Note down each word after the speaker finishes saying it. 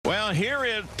here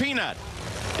is Peanut,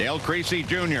 Dale Creasy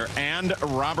Jr., and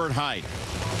Robert Hight.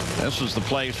 This is the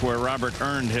place where Robert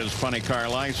earned his funny car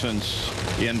license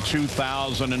in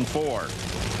 2004.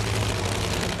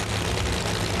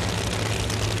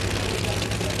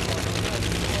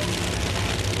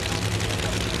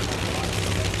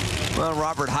 Well,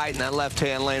 Robert Hight in that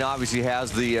left-hand lane obviously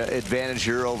has the advantage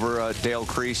here over Dale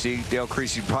Creasy. Dale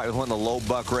Creasy probably one of the low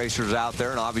buck racers out there,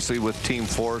 and obviously with Team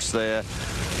Force,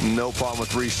 no problem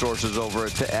with resources over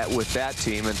with that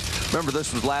team. And remember,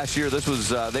 this was last year. This was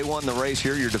they won the race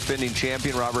here. Your defending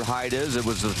champion, Robert Hight, is. It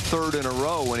was the third in a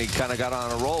row when he kind of got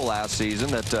on a roll last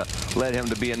season that led him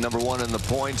to being #1 in the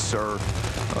points, or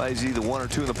he's either 1 or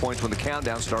 2 in the points when the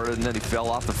countdown started, and then he fell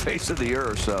off the face of the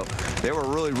earth. So they were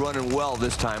really running well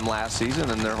this time last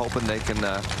season, and they're hoping they can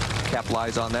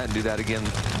capitalize on that and do that again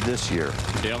this year.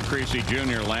 Dale Creasy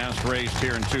Jr. last raced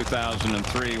here in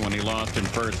 2003 when he lost in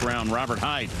first round. Robert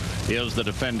Hight is the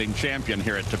defending champion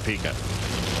here at Topeka.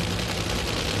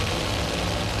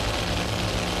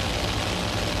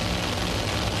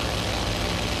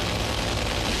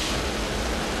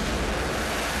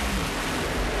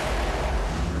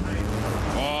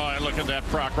 Look at that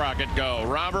Proc Rocket go.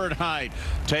 Robert Hight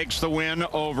takes the win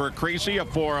over Creasy, a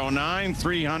 409,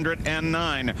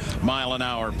 309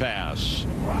 mile-an-hour pass.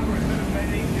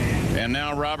 And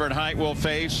now Robert Hight will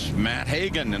face Matt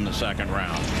Hagan in the second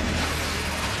round.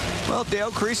 Well, Dale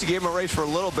Creasy gave him a race for a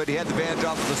little bit. He had the advantage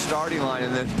off of the starting line,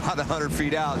 and then about 100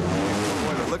 feet out.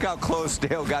 Look how close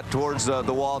Dale got towards the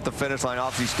wall at the finish line.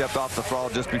 Obviously stepped off the throttle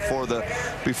just before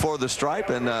the stripe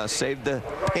and saved the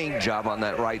paint job on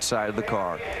that right side of the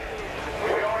car.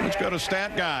 Let's go to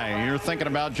Stat Guy. You're thinking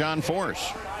about John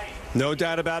Force. No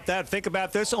doubt about that. Think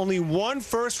about this. Only one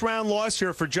first-round loss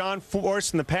here for John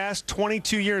Force in the past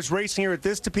 22 years racing here at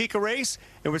this Topeka race.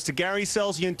 It was to Gary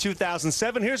Selzy in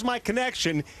 2007. Here's my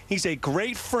connection. He's a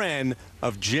great friend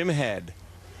of Jim Head.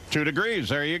 2 degrees.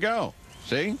 There you go.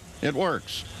 See? It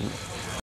works.